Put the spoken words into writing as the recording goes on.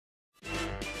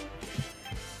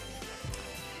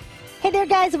Hey there,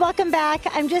 guys. Welcome back.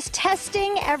 I'm just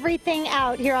testing everything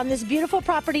out here on this beautiful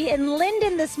property in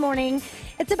Linden this morning.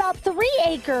 It's about 3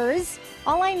 acres.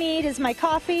 All I need is my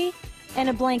coffee and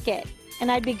a blanket,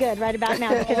 and I'd be good right about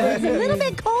now because it's a little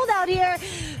bit cold out here,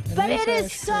 but it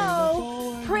is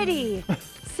so pretty.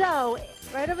 So,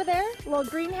 right over there, little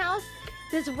greenhouse,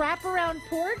 this wraparound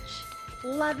porch,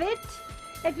 love it.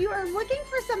 If you are looking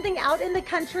for something out in the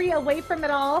country away from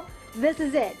it all, this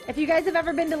is it. If you guys have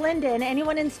ever been to Linden,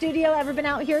 anyone in studio ever been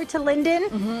out here to Linden?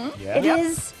 It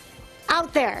is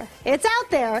out there. It's out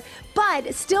there,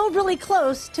 but still really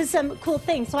close to some cool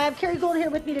things. So I have Carrie Gold here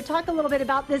with me to talk a little bit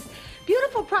about this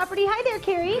beautiful property. Hi there,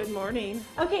 Carrie. Good morning.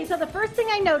 Okay, so the first thing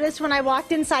I noticed when I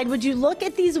walked inside, would you look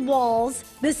at these walls,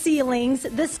 the ceilings,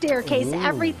 the staircase,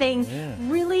 everything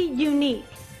really unique.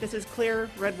 This is clear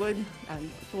redwood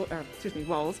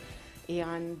walls,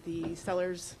 and the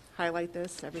sellers highlight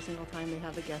this every single time they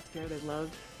have a guest here. They love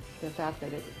the fact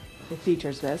that it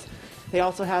features this. They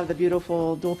also have the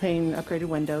beautiful dual pane upgraded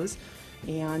windows,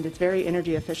 and it's very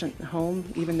energy efficient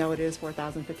home. Even though it is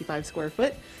 4,055 square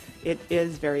foot, it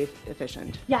is very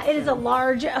efficient. Yeah, it is a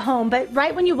large home, but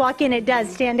right when you walk in, it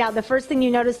does stand out. The first thing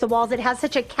you notice, the walls, it has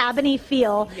such a cabiny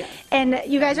feel. Yes. And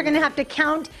you guys are going to have to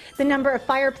count the number of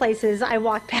fireplaces I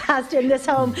walk past in this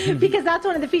home because that's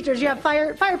one of the features. You have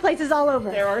fireplaces all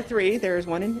over. There are 3. There's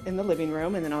one in the living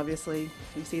room, and then obviously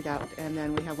you see that, and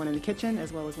then we have one in the kitchen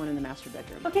as well as one in the master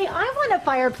bedroom. Okay, I want a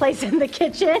fireplace in the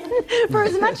kitchen for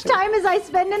as much time as I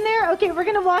spend in there. Okay, we're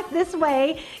going to walk this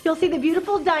way. You'll see the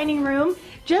beautiful dining room.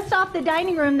 Just off the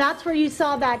dining room, that's where you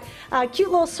saw that cute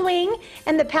little swing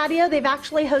and the patio. They've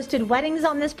actually hosted weddings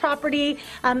on this property,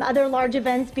 other large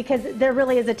events, because there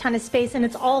really is a ton of space, and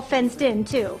it's all fenced in,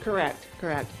 too. Correct,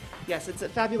 correct. Yes, it's a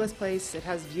fabulous place. It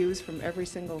has views from every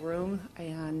single room,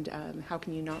 and how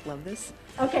can you not love this?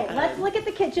 Okay, let's look at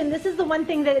the kitchen. This is the one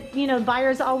thing that, you know,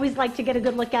 buyers always like to get a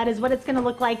good look at, is what it's going to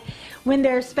look like when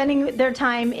they're spending their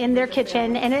time in their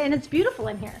kitchen, and it's beautiful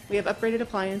in here. We have upgraded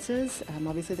appliances,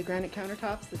 obviously the granite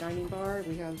countertops, the dining bar.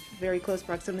 We have very close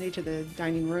proximity to the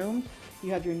dining room.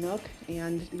 You have your nook,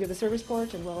 and you have a service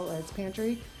porch as well as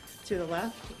pantry to the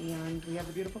left, and we have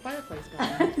a beautiful fireplace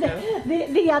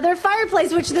going. The other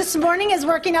fireplace, which this morning is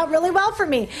working out really well for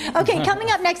me. Okay,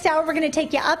 coming up next hour, we're going to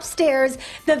take you upstairs.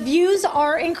 The views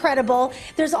are incredible.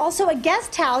 There's also a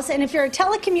guest house, and if you're a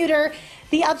telecommuter,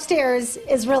 the upstairs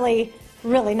is really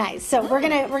nice. So we're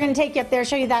gonna take you up there,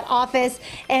 show you that office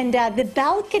and the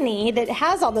balcony that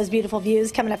has all those beautiful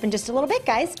views coming up in just a little bit,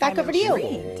 guys. Back over to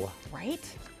you. Right?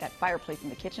 That fireplace in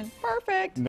the kitchen, perfect.